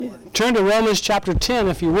Turn to Romans chapter 10,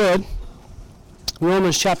 if you would.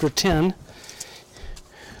 Romans chapter 10.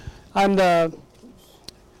 I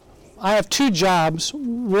have two jobs.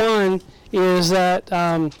 One is that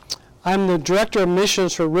I'm the director of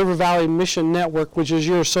missions for River Valley Mission Network, which is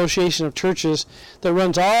your association of churches that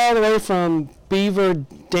runs all the way from Beaver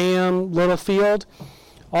Dam, Littlefield,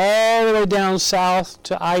 all the way down south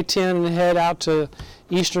to I-10 and head out to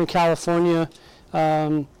Eastern California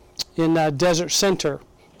in Desert Center.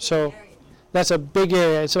 So that's a big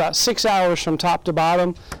area. It's about 6 hours from top to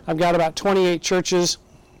bottom. I've got about 28 churches.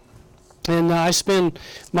 And I spend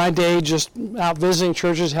my day just out visiting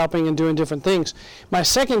churches, helping and doing different things. My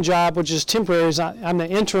second job, which is temporary, is I'm the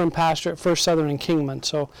interim pastor at First Southern in Kingman.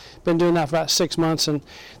 So been doing that for about 6 months. And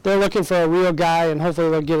they're looking for a real guy, and hopefully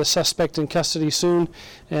they'll get a suspect in custody soon.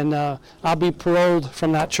 And I'll be paroled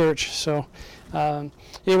from that church. So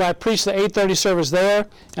anyway, I preached the 8:30 service there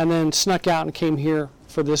and then snuck out and came here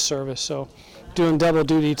for this service. So doing double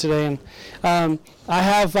duty today. And I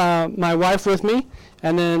have my wife with me.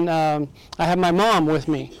 And then I have my mom with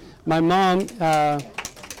me. My mom's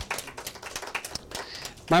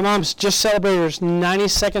just celebrated her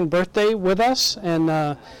 92nd birthday with us,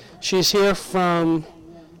 and she's here from,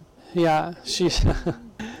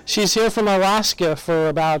 she's here from Alaska for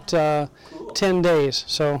about 10 days.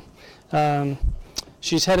 So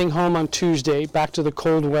she's heading home on Tuesday, back to the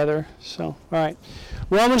cold weather. So, all right.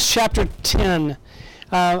 Romans chapter 10.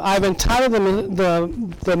 I've entitled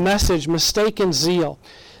the message, Mistaken Zeal.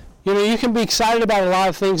 You know, you can be excited about a lot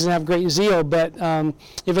of things and have great zeal, but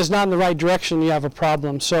if it's not in the right direction, you have a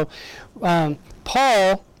problem. So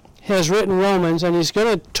Paul has written Romans, and he's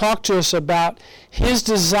going to talk to us about his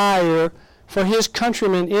desire for his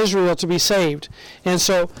countrymen Israel to be saved. And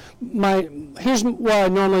so here's what I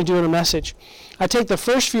normally do in a message. I take the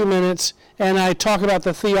first few minutes and I talk about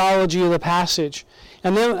the theology of the passage.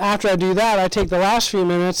 And then after I do that, I take the last few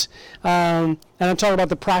minutes and I talk about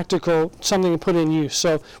the practical, something to put in use.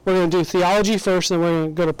 So we're going to do theology first, and then we're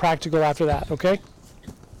going to go to practical after that, okay?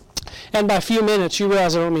 And by few minutes, you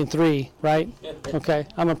realize I don't mean 3, right? Okay,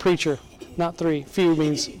 I'm a preacher, not 3. Few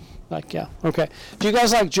means like, yeah, okay. Do you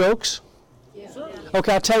guys like jokes? Yeah.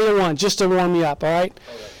 Okay, I'll tell you one, just to warm you up, all right?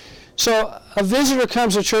 So a visitor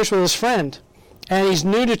comes to church with his friend, and he's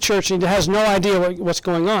new to church, and he has no idea what's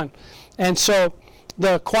going on. And so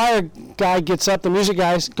the choir guy gets up, the music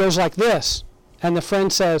guy goes like this, and the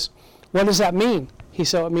friend says, "What does that mean?" He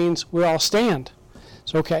said, "It means we all stand."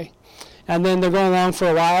 It's okay. And then they're going along for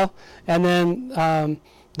a while, and then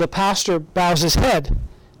the pastor bows his head,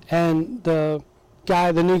 and the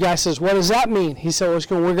new guy says, "What does that mean?" He said,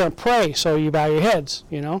 "We're going to pray, so you bow your heads,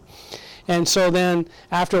 you know." And so then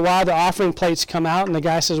after a while, the offering plates come out, and the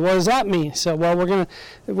guy says, "What does that mean?" So, "Well, we're going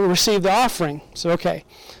to receive the offering." So, okay.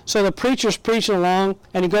 So the preacher's preaching along,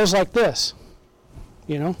 and he goes like this,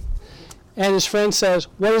 you know. And his friend says,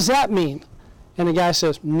 "What does that mean?" And the guy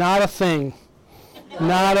says, "Not a thing.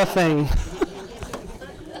 Not a thing."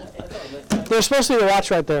 There's supposed to be a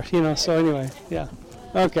watch right there, you know. So anyway, yeah.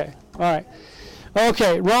 Okay. All right.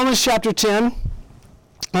 Okay. Romans chapter 10,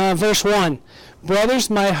 verse 1. Brothers,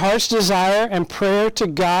 my heart's desire and prayer to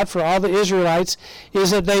God for all the Israelites is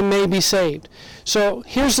that they may be saved. So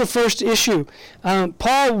here's the first issue.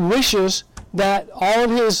 Paul wishes that all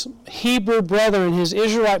of his Hebrew brethren, his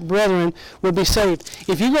Israelite brethren, would be saved.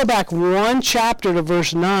 If you go back one chapter to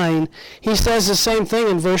verse 9, he says the same thing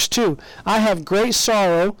in verse 2. "I have great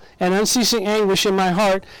sorrow and unceasing anguish in my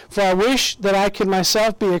heart, for I wish that I could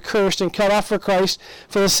myself be accursed and cut off for Christ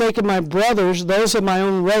for the sake of my brothers, those of my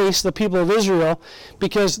own race, the people of Israel,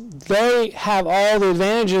 because they have all the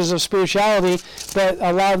advantages of spirituality, but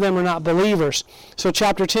a lot of them are not believers." So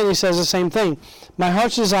chapter 10, he says the same thing. My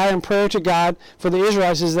heart's desire and prayer to God for the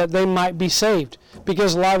Israelites is that they might be saved,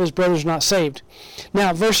 because a lot of his brothers are not saved.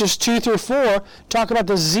 Now, verses 2 through 4 talk about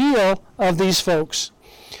the zeal of these folks.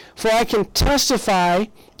 "For I can testify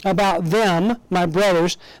about them, my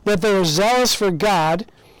brothers, that they are zealous for God,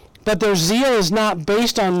 but their zeal is not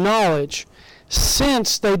based on knowledge,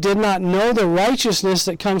 since they did not know the righteousness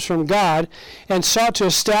that comes from God and sought to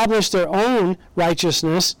establish their own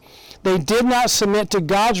righteousness. They did not submit to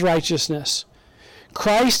God's righteousness.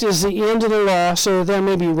 Christ is the end of the law, so that there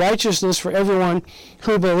may be righteousness for everyone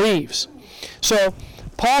who believes." So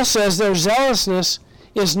Paul says their zealousness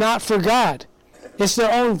is not for God. It's their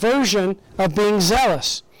own version of being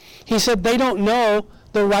zealous. He said they don't know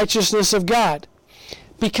the righteousness of God,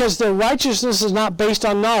 because their righteousness is not based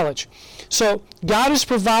on knowledge. So God has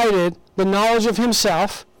provided the knowledge of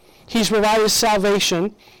himself. He's provided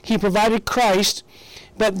salvation. He provided Christ.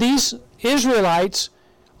 But these Israelites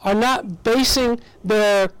are not basing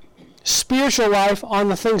their spiritual life on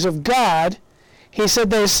the things of God, he said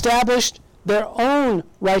they established their own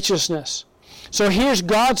righteousness. So here's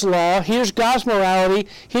God's law, here's God's morality,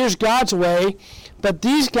 here's God's way, but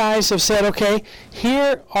these guys have said, okay,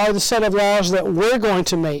 here are the set of laws that we're going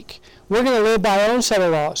to make. We're going to live by our own set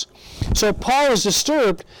of laws. So Paul is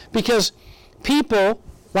disturbed because people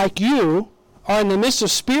like you are in the midst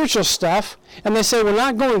of spiritual stuff, and they say, we're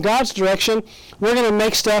not going God's direction, we're going to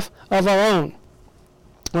make stuff of our own.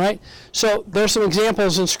 All right? So there's some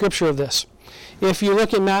examples in Scripture of this. If you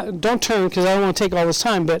look at, don't turn because I don't want to take all this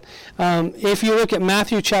time, but if you look at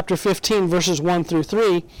Matthew chapter 15, verses 1 through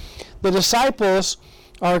 3, the disciples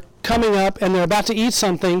are coming up and they're about to eat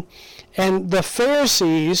something, and the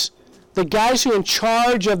Pharisees, the guys who are in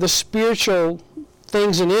charge of the spiritual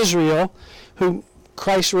things in Israel, who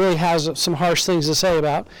Christ really has some harsh things to say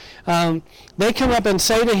about, they come up and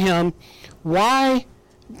say to him, why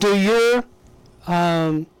do your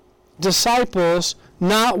disciples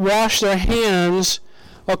not wash their hands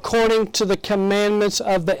according to the commandments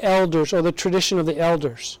of the elders or the tradition of the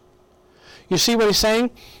elders? You see what he's saying?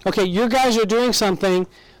 Okay, you guys are doing something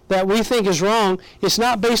that we think is wrong. It's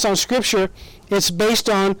not based on Scripture. It's based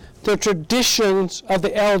on the traditions of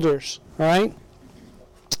the elders. All right?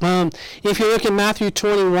 If you look at Matthew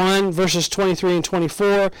 21, verses 23 and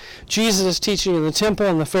 24, Jesus is teaching in the temple,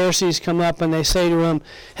 and the Pharisees come up and they say to him,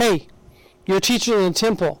 hey, you're teaching in the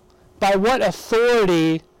temple. By what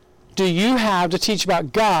authority do you have to teach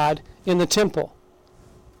about God in the temple?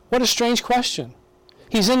 What a strange question.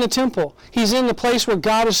 He's in the temple. He's in the place where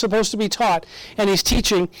God is supposed to be taught, and he's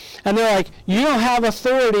teaching, and they're like, you don't have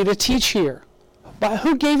authority to teach here. But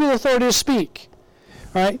who gave you the authority to speak?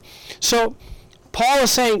 All right? So Paul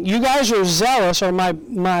is saying, you guys are zealous, or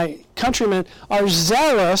my countrymen are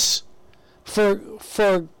zealous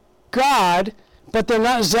for God, but they're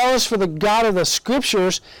not zealous for the God of the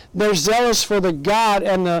Scriptures. They're zealous for the God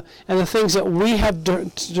and the things that we have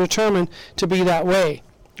determined to be that way.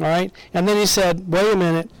 All right? And then he said, wait a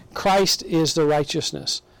minute, Christ is the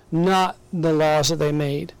righteousness, not the laws that they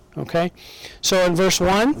made. Okay? So in verse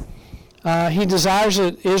 1, he desires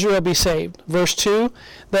that Israel be saved. Verse 2,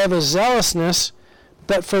 they have a zealousness,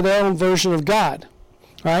 but for their own version of God.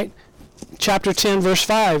 All right? Chapter 10, verse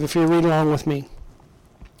 5, if you read along with me.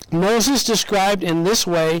 Moses described in this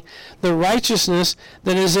way the righteousness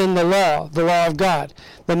that is in the law of God.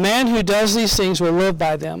 The man who does these things will live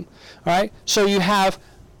by them. All right? So you have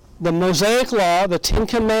the Mosaic law, the Ten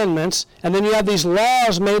Commandments, and then you have these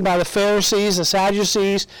laws made by the Pharisees, the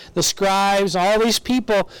Sadducees, the scribes, all these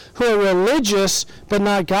people who are religious but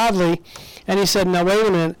not godly. And he said, now wait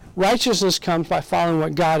a minute, righteousness comes by following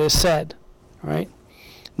what God has said. All right?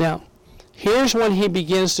 Now, here's when he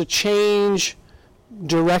begins to change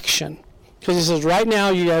direction. Because he says, right now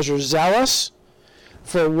you guys are zealous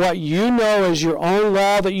for what you know is your own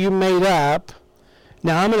law that you made up.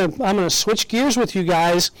 Now I'm gonna switch gears with you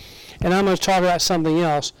guys, and I'm going to talk about something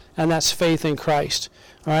else, and that's faith in Christ.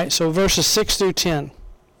 All right, so verses 6 through 10.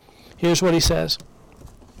 Here's what he says.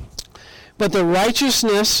 But the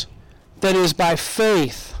righteousness that is by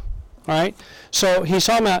faith. All right, so he's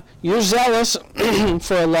talking about you're zealous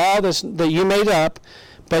for a law that you made up,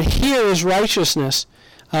 but here is righteousness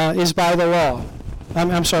is by the law.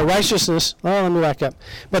 I'm sorry, righteousness. Oh, let me back up.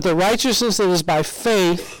 But the righteousness that is by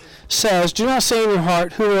faith says, do not say in your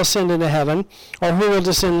heart, who will ascend into heaven, or who will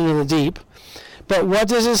descend into the deep. But what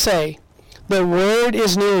does it say? The word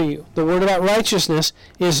is near you. The word about righteousness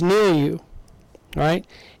is near you. All right?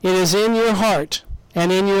 It is in your heart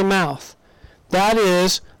and in your mouth. That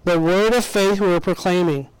is the word of faith we are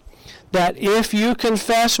proclaiming. That if you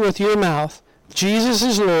confess with your mouth Jesus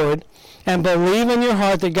is Lord, and believe in your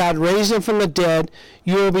heart that God raised him from the dead,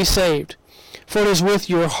 you will be saved. For it is with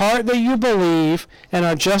your heart that you believe and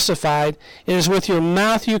are justified. It is with your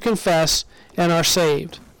mouth you confess and are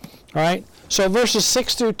saved. All right? So verses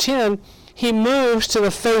 6 through 10, he moves to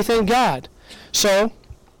the faith in God. So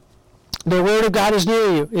the word of God is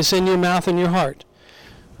near you. It's in your mouth and your heart.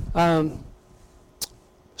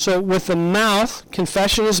 So with the mouth,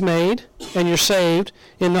 confession is made and you're saved.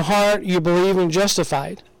 In the heart, you believe and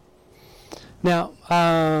justified. Now,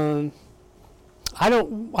 I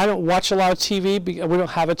don't watch a lot of TV. We don't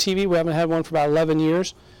have a TV. We haven't had one for about 11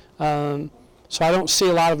 years. So I don't see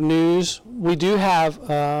a lot of news. We do have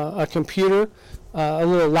a computer, a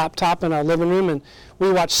little laptop in our living room, and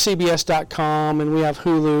we watch CBS.com, and we have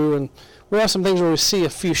Hulu, and we have some things where we see a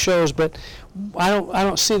few shows, but I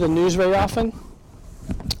don't see the news very often.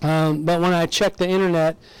 But when I check the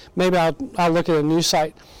internet, maybe I'll look at a news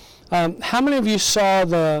site. How many of you saw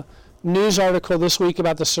the news article this week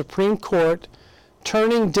about the Supreme Court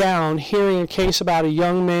turning down hearing a case about a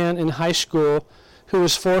young man in high school who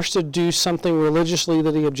was forced to do something religiously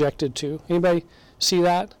that he objected to. Anybody see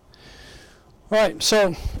that? All right,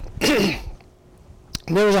 so there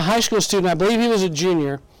was a high school student, I believe he was a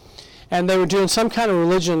junior, and they were doing some kind of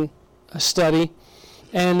religion study,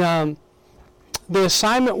 and the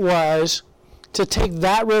assignment was to take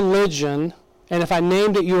that religion, and if I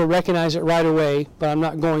named it, you will recognize it right away, but I'm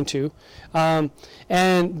not going to.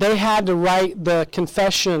 And they had to write the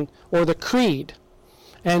confession or the creed.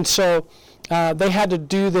 And so they had to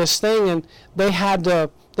do this thing, and they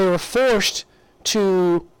were forced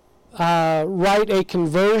to write a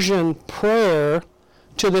conversion prayer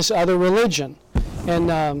to this other religion. And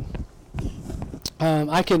I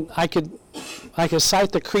could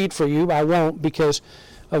cite the creed for you, but I won't because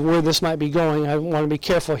of where this might be going. I want to be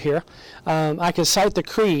careful here. I can cite the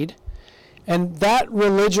creed, and that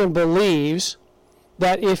religion believes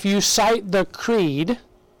that if you cite the creed,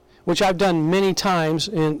 which I've done many times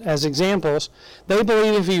as examples, they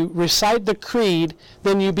believe if you recite the creed,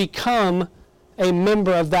 then you become a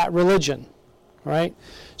member of that religion, right?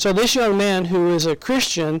 So this young man who is a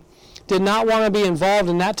Christian did not want to be involved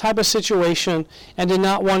in that type of situation and did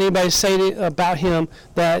not want anybody to say about him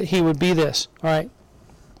that he would be this, all right?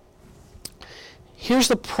 Here's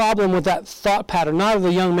the problem with that thought pattern, not of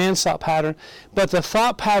the young man's thought pattern, but the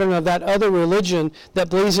thought pattern of that other religion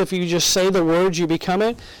that believes if you just say the words, you become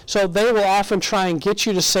it. So they will often try and get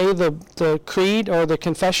you to say the creed or the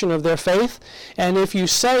confession of their faith, and if you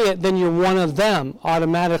say it, then you're one of them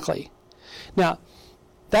automatically. Now,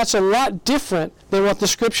 that's a lot different than what the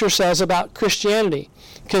Scripture says about Christianity,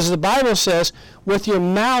 because the Bible says, with your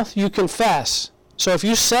mouth you confess. So if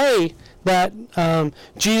you say that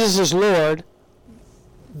Jesus is Lord,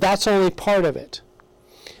 that's only part of it.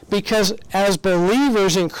 Because as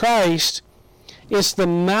believers in Christ, it's the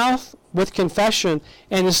mouth with confession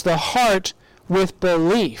and it's the heart with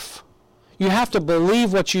belief. You have to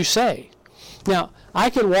believe what you say. Now, I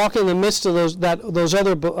can walk in the midst of that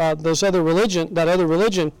other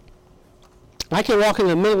religion. I can walk in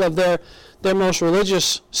the middle of their most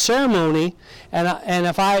religious ceremony, and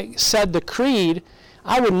if I said the creed,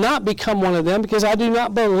 I would not become one of them because I do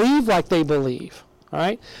not believe like they believe. All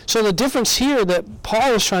right? So the difference here that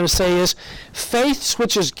Paul is trying to say is faith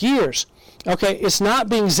switches gears. Okay, it's not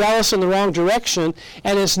being zealous in the wrong direction,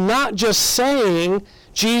 and it's not just saying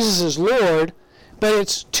Jesus is Lord, but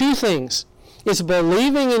it's two things. It's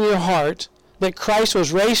believing in your heart that Christ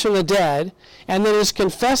was raised from the dead, and then it's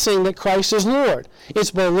confessing that Christ is Lord.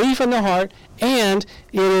 It's belief in the heart, and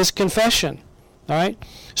it is confession. All right?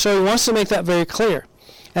 So he wants to make that very clear.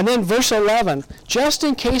 And then verse 11, just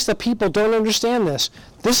in case the people don't understand this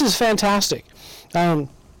is fantastic. I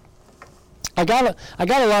got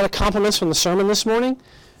a lot of compliments from the sermon this morning,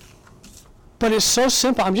 but it's so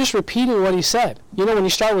simple. I'm just repeating what he said. You know, when you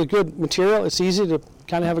start with good material, it's easy to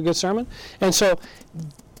kind of have a good sermon. And so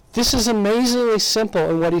this is amazingly simple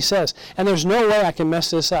in what he says. And there's no way I can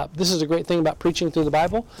mess this up. This is a great thing about preaching through the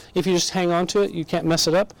Bible. If you just hang on to it, you can't mess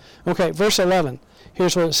it up. Okay, verse 11.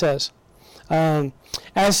 Here's what it says.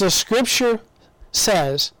 As the Scripture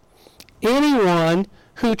says, anyone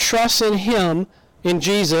who trusts in him, in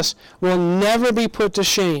Jesus, will never be put to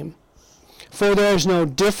shame. For there is no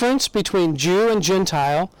difference between Jew and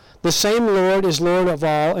Gentile. The same Lord is Lord of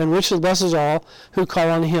all, and richly blesses all who call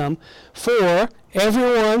on him. For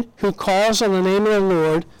everyone who calls on the name of the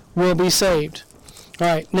Lord will be saved. All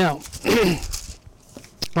right, now,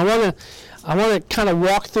 I want to kind of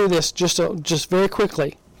walk through this just very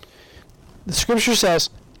quickly. The Scripture says,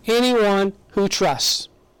 anyone who trusts.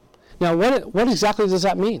 Now, what exactly does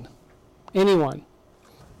that mean? Anyone.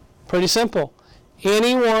 Pretty simple.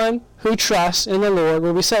 Anyone who trusts in the Lord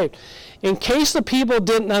will be saved. In case the people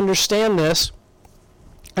didn't understand this,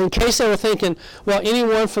 in case they were thinking, well,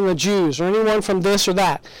 anyone from the Jews or anyone from this or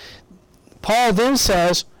that, Paul then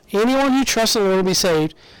says, anyone who trusts in the Lord will be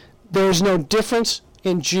saved. There is no difference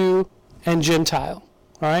in Jew and Gentile.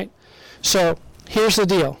 All right? So, here's the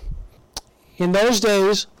deal. In those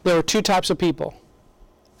days, there were two types of people.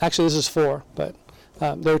 Actually, this is four, but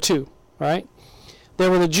there were two, right?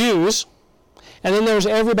 There were the Jews, and then there was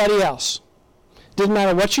everybody else. Didn't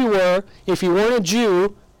matter what you were. If you weren't a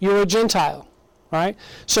Jew, you were a Gentile, right?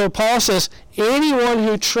 So Paul says, anyone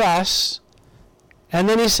who trusts, and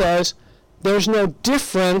then he says, there's no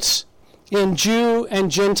difference in Jew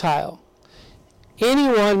and Gentile.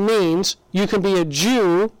 Anyone means you can be a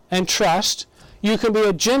Jew and trust. You can be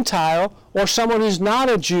a Gentile or someone who's not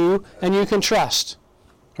a Jew and you can trust.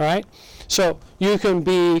 All right? So you can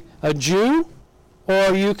be a Jew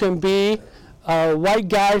or you can be a white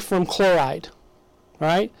guy from Chloride.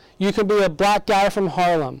 right? You can be a black guy from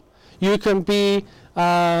Harlem. You can be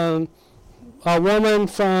a woman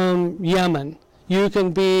from Yemen. You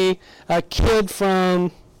can be a kid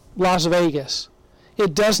from Las Vegas.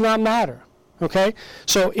 It does not matter, okay?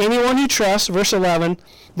 So anyone you trust, verse 11,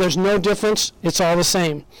 there's no difference. It's all the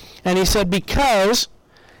same. And he said, because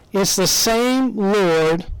it's the same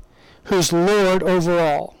Lord who's Lord over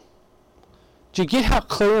all. Do you get how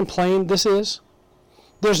clear and plain this is?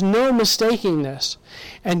 There's no mistaking this.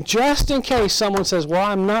 And just in case someone says,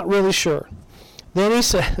 well, I'm not really sure, then he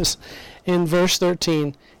says in verse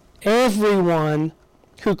 13, everyone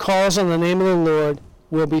who calls on the name of the Lord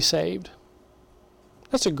will be saved.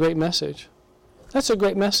 That's a great message. That's a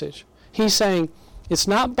great message. He's saying, it's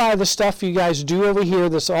not by the stuff you guys do over here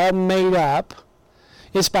that's all made up.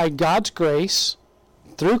 It's by God's grace,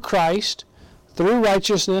 through Christ, through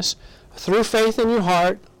righteousness, through faith in your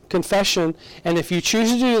heart, confession, and if you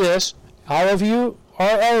choose to do this, all of you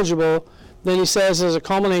are eligible, then he says as a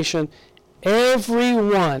culmination,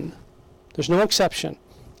 everyone, there's no exception,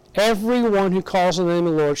 everyone who calls on the name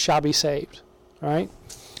of the Lord shall be saved. All right?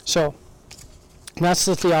 So, that's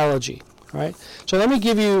the theology. All right? So let me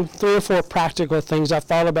give you 3 or 4 practical things I've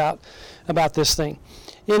thought about this thing.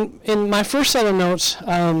 In my first set of notes,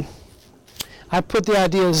 I put the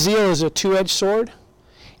idea of zeal as a two-edged sword.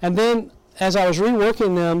 And then as I was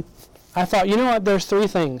reworking them, I thought, you know what, there's 3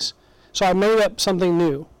 things. So I made up something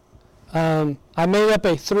new. I made up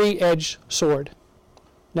a 3-edged sword.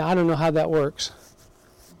 Now, I don't know how that works.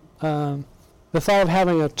 The thought of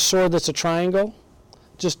having a sword that's a triangle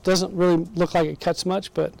just doesn't really look like it cuts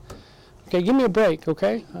much, but okay, give me a break,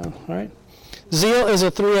 okay? All right. Zeal is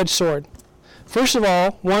a 3-edged sword. First of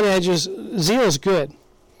all, one edge is, zeal is good.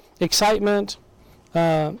 Excitement,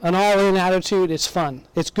 an all-in attitude, it's fun.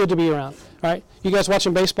 It's good to be around, all right? You guys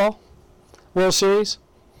watching baseball? World Series?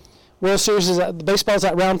 World Series is that, baseball is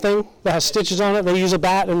that round thing that has stitches on it. They use a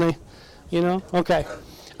bat and they, you know, okay.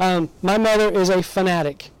 My mother is a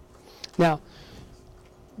fanatic. Now,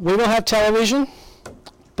 we don't have television,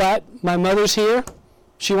 but my mother's here.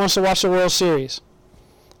 She wants to watch the World Series.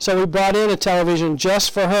 So we brought in a television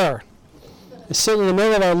just for her. It's sitting in the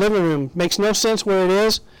middle of our living room. Makes no sense where it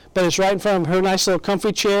is, but it's right in front of her nice little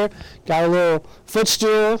comfy chair. Got a little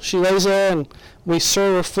footstool. She lays there and we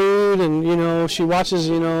serve her food and, you know, she watches,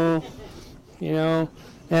 you know,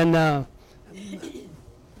 and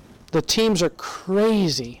the teams are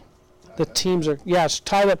crazy. The teams are, it's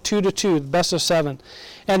tied up 2-2, the best of 7.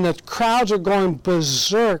 And the crowds are going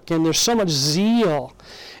berserk, and there's so much zeal.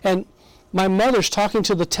 And my mother's talking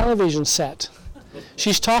to the television set.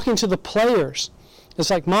 She's talking to the players. It's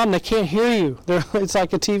like, Mom, they can't hear you. It's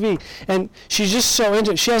like a TV. And she's just so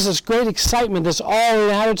into it. She has this great excitement, this all-in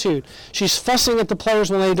attitude. She's fussing at the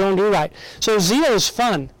players when they don't do right. So zeal is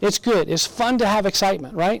fun. It's good. It's fun to have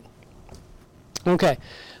excitement, right? Okay.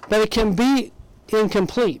 But it can be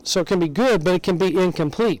incomplete. So it can be good, but it can be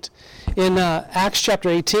incomplete. In Acts chapter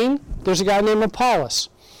 18, there's a guy named Apollos.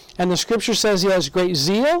 And the scripture says he has great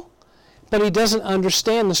zeal, but he doesn't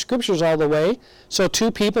understand the scriptures all the way. So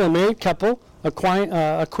 2 people, a married couple,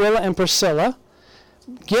 Aquila and Priscilla,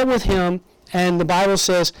 get with him, and the Bible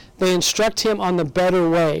says they instruct him on the better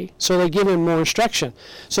way. So they give him more instruction.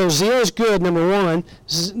 So zeal is good, number 1.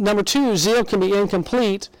 Number 2, zeal can be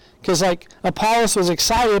incomplete, because like Apollos was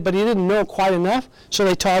excited, but he didn't know quite enough, so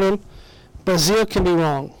they taught him. But zeal can be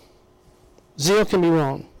wrong. Zeal can be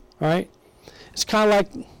wrong, all right? It's kind of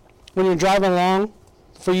like when you're driving along,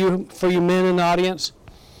 for you men in the audience,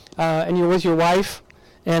 and you're with your wife,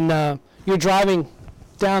 and you're driving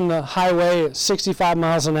down the highway at 65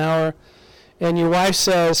 miles an hour, and your wife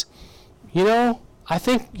says, you know, I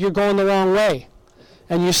think you're going the wrong way.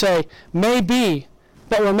 And you say, maybe,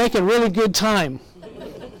 but we're making really good time.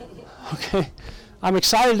 Okay? I'm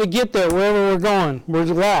excited to get there wherever we're going. We're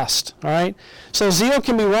lost, all right? So zeal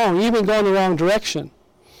can be wrong, even going the wrong direction.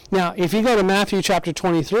 Now, if you go to Matthew chapter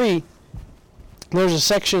 23, there's a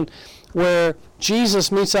section where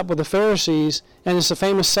Jesus meets up with the Pharisees, and it's a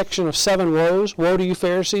famous section of 7 woes. Woe to you,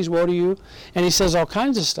 Pharisees, woe to you. And he says all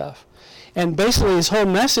kinds of stuff. And basically his whole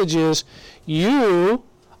message is, you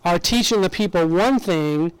are teaching the people one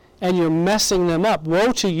thing, and you're messing them up.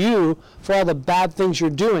 Woe to you for all the bad things you're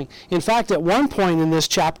doing. In fact, at one point in this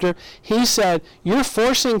chapter, he said, you're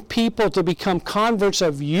forcing people to become converts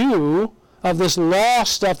of you, of this law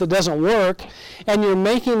stuff that doesn't work, and you're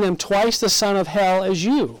making them twice the son of hell as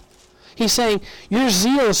you. He's saying, your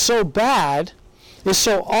zeal is so bad, is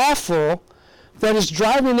so awful, that it's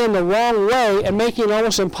driving them the wrong way and making it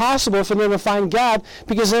almost impossible for them to find God,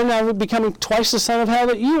 because they're now becoming twice the son of hell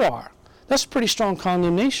that you are. That's pretty strong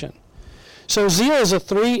condemnation. So zeal is a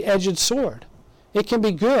 3-edged sword. It can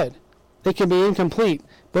be good. It can be incomplete,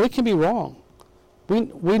 but it can be wrong.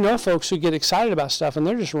 We know folks who get excited about stuff, and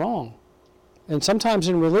they're just wrong. And sometimes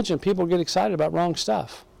in religion, people get excited about wrong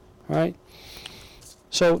stuff, right?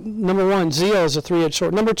 So, number one, zeal is a three-edged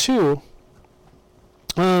sword. Number two,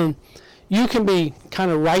 you can be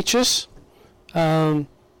kind of righteous through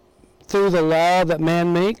the law that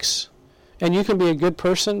man makes, and you can be a good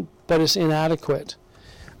person, but it's inadequate.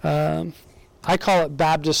 I call it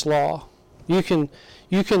Baptist law. You can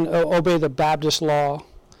obey the Baptist law.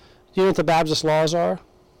 Do you know what the Baptist laws are?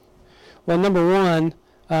 Well, number one,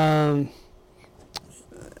 at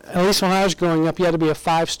least when I was growing up, you had to be a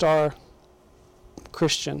 5-star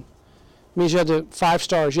Christian. It means you had to 5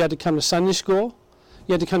 stars. You had to come to Sunday school.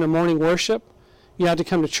 You had to come to morning worship. You had to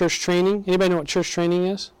come to church training. Anybody know what church training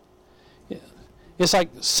is? Yeah. It's like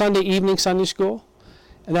Sunday evening Sunday school,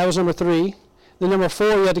 and that was number 3. Then number 4,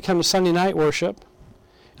 you had to come to Sunday night worship.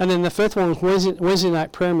 And then the 5th one was Wednesday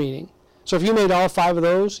night prayer meeting. So if you made all 5 of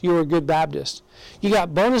those, you were a good Baptist. You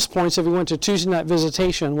got bonus points if you went to Tuesday night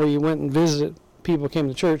visitation, where you went and visited people who came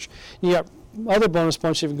to church. You got other bonus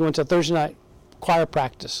points if you went to Thursday night choir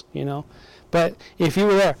practice, you know. But if you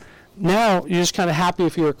were there, now you're just kind of happy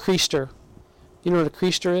if you're a creaster. You know what a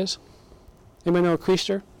creaster is? Anybody know a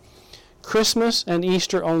creaster? Christmas and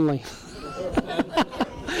Easter only.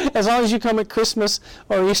 As long as you come at Christmas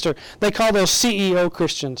or Easter. They call those CEO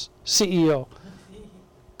Christians. CEO.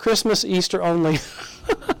 Christmas, Easter only.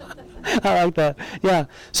 I like that. Yeah.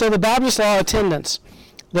 So the Baptist law attendance.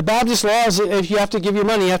 The Baptist law is if you have to give your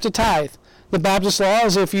money, you have to tithe. The Baptist law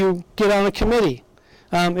is if you get on a committee.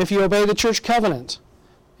 If you obey the church covenant.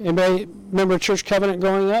 Anybody remember church covenant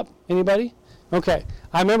growing up? Anybody? Okay.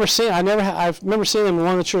 I remember seeing them in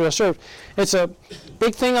one of the churches I served. It's a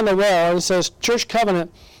big thing on the wall. It says church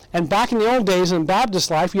covenant. And back in the old days in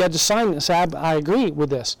Baptist life, you had to sign this. I agree with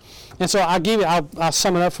this. And so I'll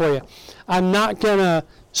sum it up for you. I'm not going to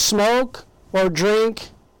smoke or drink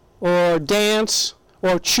or dance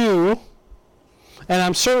or chew. And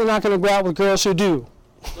I'm certainly not going to go out with girls who do.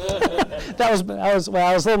 I was a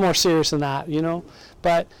little more serious than that, you know.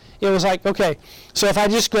 But it was like, okay, so if I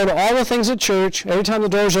just go to all the things at church, every time the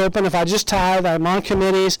door's open, if I just tithe, I'm on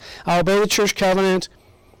committees, I obey the church covenant,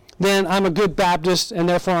 then I'm a good Baptist, and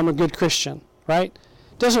therefore I'm a good Christian, right?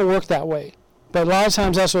 It doesn't work that way. But a lot of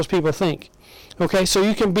times that's what people think. Okay, so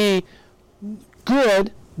you can be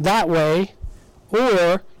good that way,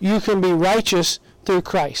 or you can be righteous through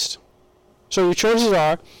Christ. So your choices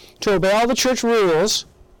are to obey all the church rules,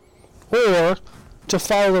 or to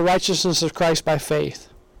follow the righteousness of Christ by faith,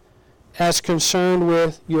 as concerned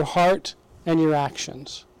with your heart and your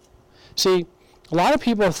actions. See, a lot of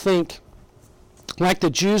people think, like the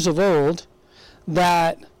Jews of old,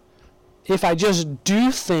 that if I just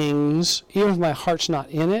do things, even if my heart's not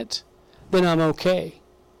in it, then I'm okay.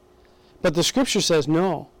 But the scripture says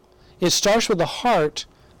no. It starts with the heart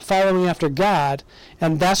following after God,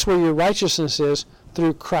 and that's where your righteousness is,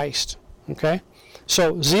 through Christ. Okay?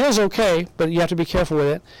 So zeal is okay, but you have to be careful with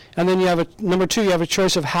it. And then you have number 2, you have a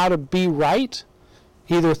choice of how to be right,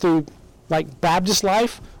 either through like Baptist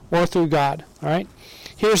life or through God. All right?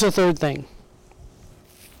 Here's the third thing.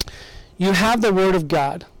 You have the Word of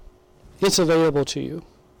God. It's available to you,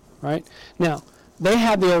 right? Now, they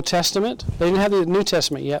had the Old Testament. They didn't have the New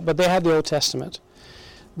Testament yet, but they had the Old Testament.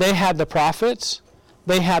 They had the prophets.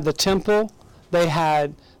 They had the temple. They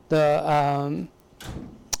had the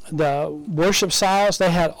worship styles.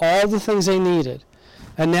 They had all the things they needed.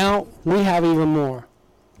 And now we have even more.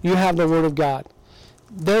 You have the Word of God.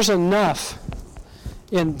 There's enough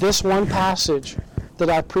in this one passage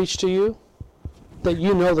that I preach to you that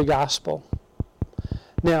you know the gospel.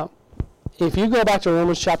 Now, if you go back to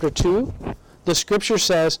Romans chapter 2, the scripture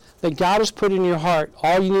says that God has put in your heart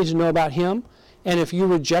all you need to know about Him, and if you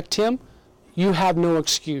reject Him, you have no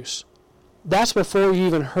excuse. That's before you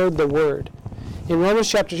even heard the word. In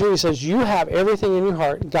Romans chapter 2, He says you have everything in your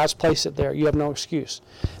heart. God's placed it there. You have no excuse.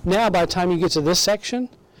 Now, by the time you get to this section,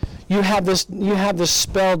 you have this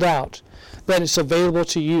spelled out, that it's available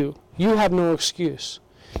to you. You have no excuse.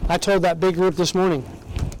 I told that big group this morning,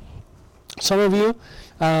 some of you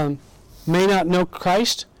may not know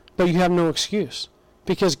Christ, but you have no excuse,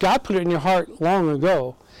 because God put it in your heart long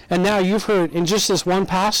ago, and now you've heard in just this one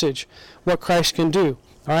passage what Christ can do.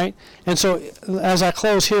 All right? And so as I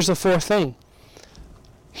close, here's the fourth thing.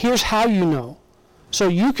 Here's how you know. So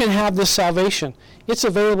you can have this salvation. It's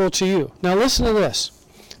available to you. Now listen to this.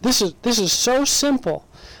 This is so simple.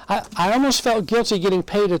 I almost felt guilty getting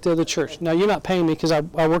paid at the other church. Now, you're not paying me because I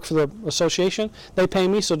work for the association. They pay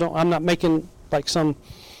me, so I'm not making I'm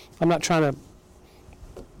not trying to,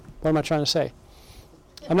 what am I trying to say?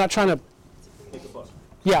 I'm not trying to,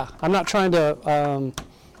 Yeah, I'm not trying to,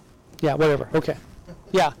 yeah, whatever. Okay.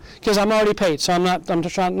 Yeah, because I'm already paid, so I'm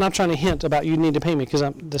just not trying to hint about you need to pay me because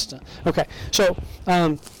I'm this. Okay, so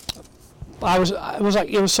it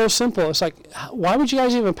was so simple. It's like, why would you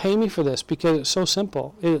guys even pay me for this? Because it's so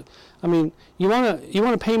simple. I mean, you want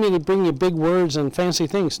to pay me to bring you big words and fancy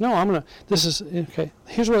things. No, this is, okay,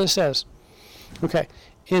 here's what it says. Okay,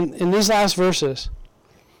 in these last verses,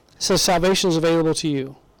 it says salvation is available to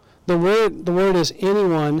you. The word is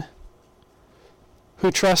anyone who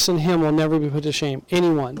trusts in him will never be put to shame.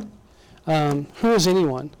 Anyone. Who is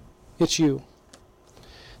anyone? It's you.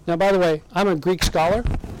 Now, by the way, I'm a Greek scholar.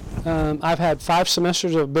 I've had 5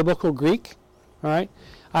 semesters of biblical Greek. All right.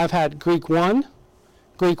 I've had Greek 1,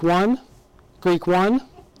 Greek 1, Greek 1,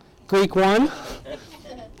 Greek 1,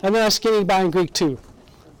 and then I skinny by in Greek 2.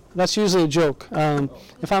 That's usually a joke.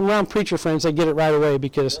 If I'm around preacher friends, they get it right away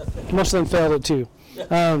because most of them failed it too.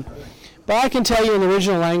 But I can tell you in the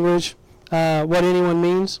original language what anyone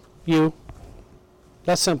means. You.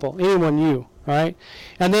 That's simple. Anyone, you. All right.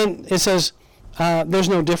 And then it says there's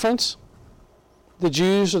no difference. The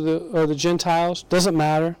Jews or the Gentiles, doesn't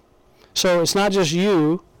matter. So it's not just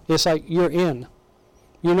you. It's like you're in.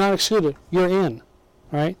 You're not excluded. You're in.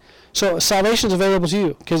 All right. So salvation is available to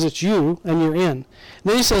you because it's you and you're in. And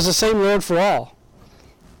then he says the same Lord for all.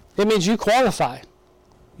 It means you qualify.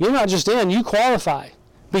 You're not just in, you qualify.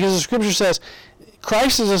 Because the scripture says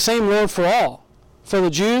Christ is the same Lord for all. For the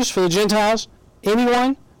Jews, for the Gentiles,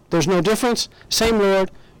 anyone, there's no difference. Same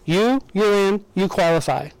Lord. You're in, you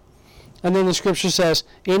qualify. And then the scripture says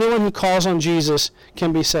anyone who calls on Jesus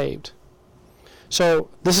can be saved. So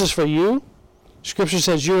this is for you. Scripture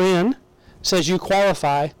says you're in, says you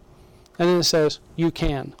qualify, and then it says you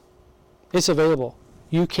can. It's available.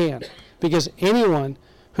 You can. Because everyone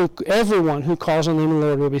who calls on the name of the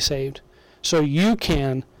Lord will be saved. So you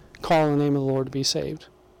can call on the name of the Lord to be saved.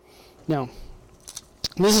 Now,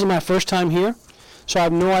 this is my first time here, so I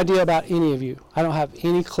have no idea about any of you. I don't have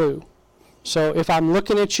any clue. So if I'm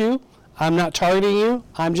looking at you, I'm not targeting you.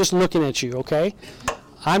 I'm just looking at you, okay?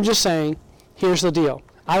 I'm just saying, here's the deal.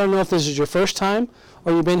 I don't know if this is your first time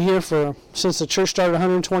or you've been here since the church started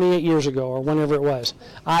 128 years ago or whenever it was.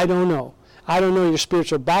 I don't know. I don't know your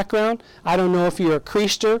spiritual background. I don't know if you're a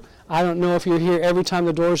creaster. I don't know if you're here every time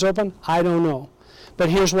the door's open. I don't know. But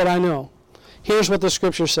here's what I know. Here's what the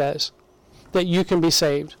scripture says, that you can be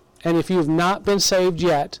saved. And if you've not been saved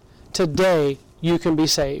yet, today you can be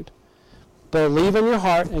saved. Believe in your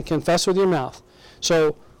heart and confess with your mouth.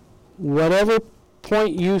 So whatever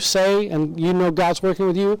point you say and you know God's working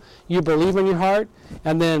with you, you believe in your heart,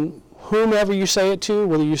 and then whomever you say it to,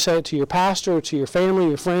 whether you say it to your pastor or to your family,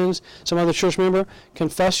 your friends, some other church member,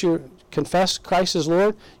 confess Christ as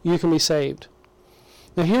Lord, you can be saved.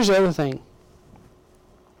 Now here's the other thing.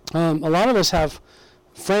 A lot of us have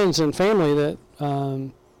friends and family that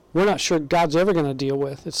we're not sure God's ever going to deal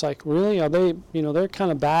with. It's like, really? Are they, they're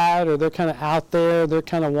kind of bad, or they're kind of out there, they're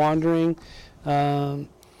kind of wandering.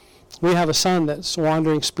 We have a son that's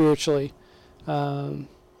wandering spiritually. I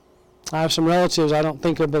have some relatives I don't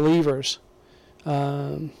think are believers.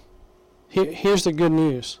 Here's the good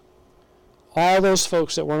news. All those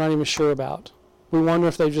folks that we're not even sure about, we wonder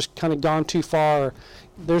if they've just kind of gone too far, or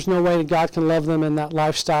there's no way that God can love them in that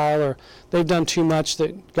lifestyle, or they've done too much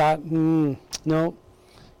that God, no.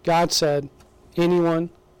 God said, anyone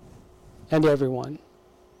and everyone.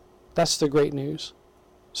 That's the great news.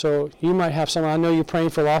 So you might have someone, I know you're praying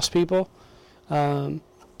for lost people.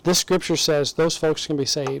 This scripture says those folks can be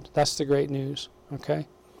saved. That's the great news. Okay?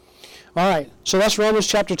 All right. So that's Romans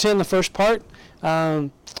chapter 10, the first part.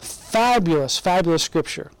 Fabulous, fabulous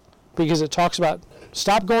scripture. Because it talks about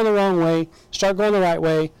stop going the wrong way, start going the right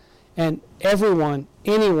way, and anyone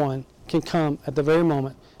can come at the very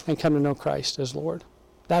moment and come to know Christ as Lord.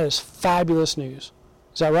 That is fabulous news.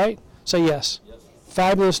 Is that right? Say yes. Yes.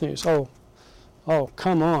 Fabulous news. Oh,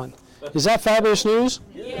 come on. Is that fabulous news?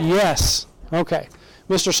 Yes. Okay.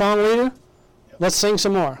 Mr. Song Leader, let's sing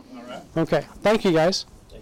some more. All right. Okay. Thank you, guys.